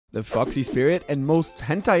the foxy spirit and most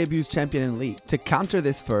hentai abused champion in League. To counter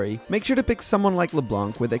this furry, make sure to pick someone like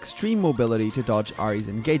LeBlanc with extreme mobility to dodge Ahri's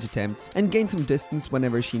engage attempts and gain some distance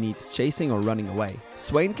whenever she needs chasing or running away.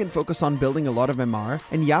 Swain can focus on building a lot of MR,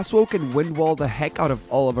 and Yasuo can windwall the heck out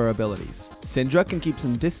of all of her abilities. Syndra can keep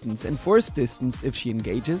some distance and force distance if she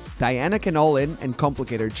engages, Diana can all in and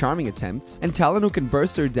complicate her charming attempts, and Talon, who can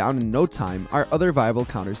burst her down in no time, are other viable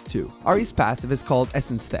counters too. Ahri's passive is called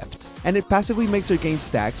Essence Theft, and it passively makes her gain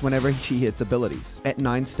stacks whenever she hits abilities. At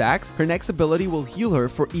 9 stacks, her next ability will heal her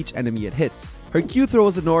for each enemy it hits. Her Q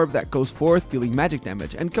throws an orb that goes forth dealing magic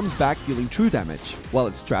damage and comes back dealing true damage. While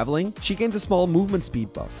it's traveling, she gains a small movement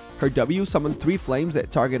speed buff. Her W summons 3 flames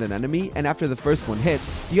that target an enemy, and after the first one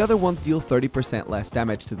hits, the other ones deal 30% less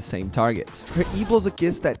damage to the same target. Her E blows a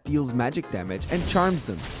kiss that deals magic damage and charms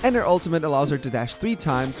them, and her ultimate allows her to dash 3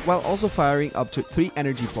 times while also firing up to 3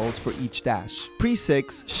 energy bolts for each dash.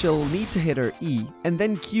 Pre-6, she'll need to hit her E, and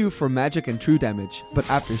then Q for magic and true damage, but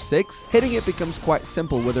after 6, hitting it becomes quite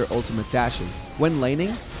simple with her ultimate dashes. When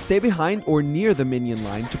laning, stay behind or near the minion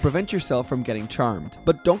line to prevent yourself from getting charmed,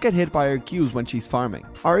 but don't get hit by her Qs when she's farming.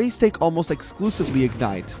 Ahri's take almost exclusively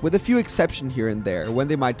Ignite, with a few exceptions here and there when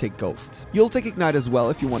they might take Ghost. You'll take Ignite as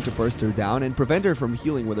well if you want to burst her down and prevent her from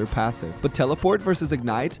healing with her passive, but Teleport versus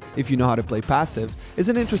Ignite, if you know how to play passive, is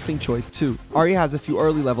an interesting choice too. Ahri has a few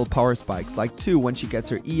early level power spikes, like 2 when she gets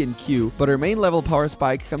her E and Q, but her main level power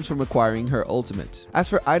spike comes from acquiring her ultimate. As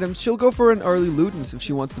for items, she'll go for an early Ludens if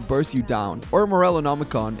she wants to burst you down, or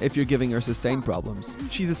Morellonomicon if you're giving her sustain problems.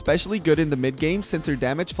 She's especially good in the mid game since her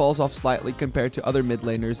damage falls off slightly compared to other mid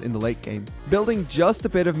laners in the late game. Building just a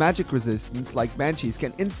bit of magic resistance like Banshees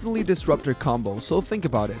can instantly disrupt her combo, so think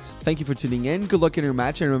about it. Thank you for tuning in, good luck in your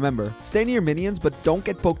match, and remember, stay near minions but don't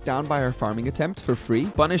get poked down by her farming attempts for free,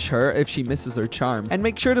 punish her if she misses her charm, and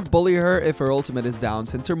make sure to bully her if her ultimate is down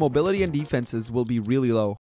since her mobility and defenses will be really low.